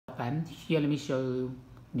problem. Here let me show you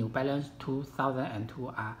New Balance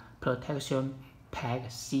 2002 protection pack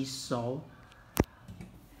C sole.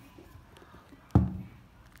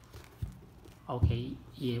 Okay,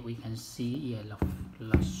 here we can see here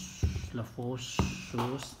the full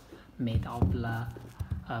shoes made of the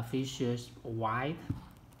features white,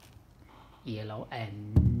 yellow,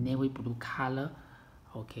 and navy blue color.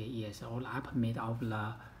 Okay, yes, all up made of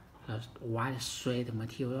the white suede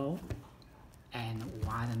material and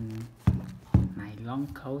white nylon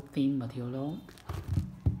coating material.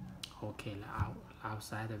 Okay, the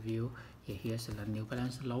outside view. Here's the New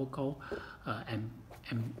Balance logo,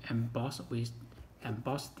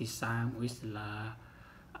 embossed design with the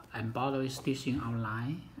embroidery stitching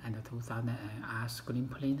outline and the 2000 screen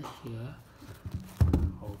print here.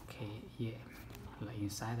 Okay, yeah, the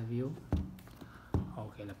inside view.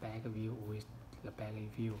 Okay, the back view with the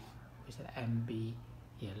MB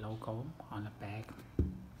logo on the back.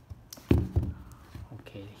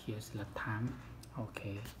 Okay, here's the time.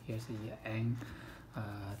 Okay, here's the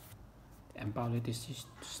embroidery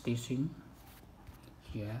stitching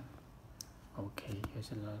here. Okay, here's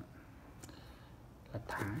the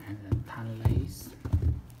tan and the tan lace.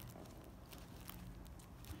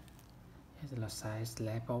 Here's the size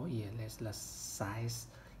label. Here, there's the size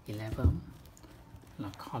 11. The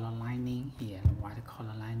color lining here, the white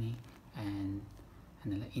color lining, and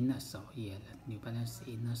the inner sole here, the New Balance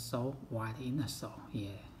inner sole, white inner sole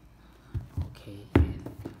here. Okay,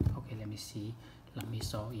 okay, let me see. The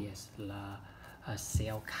midsole, yes, the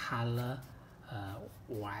cell color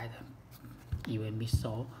white even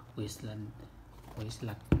midsole with the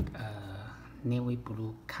navy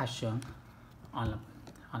blue cushion on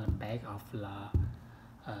the back of the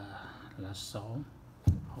sole.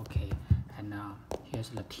 Okay, and now here's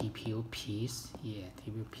the TPU piece. Yeah,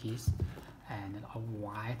 TPU piece, and a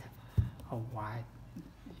white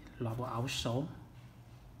rubber outsole.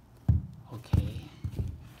 Okay,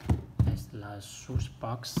 that's the shoes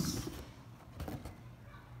box.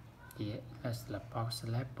 Yeah, that's the box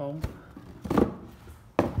label.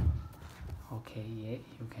 Okay, yeah,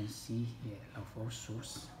 you can see here the full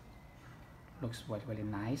shoes. Looks very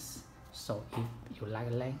nice. So if you like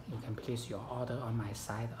it, you can place your order on my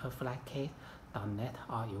site flycase.net,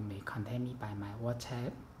 or you may contact me by my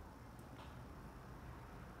WhatsApp.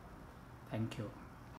 Thank you.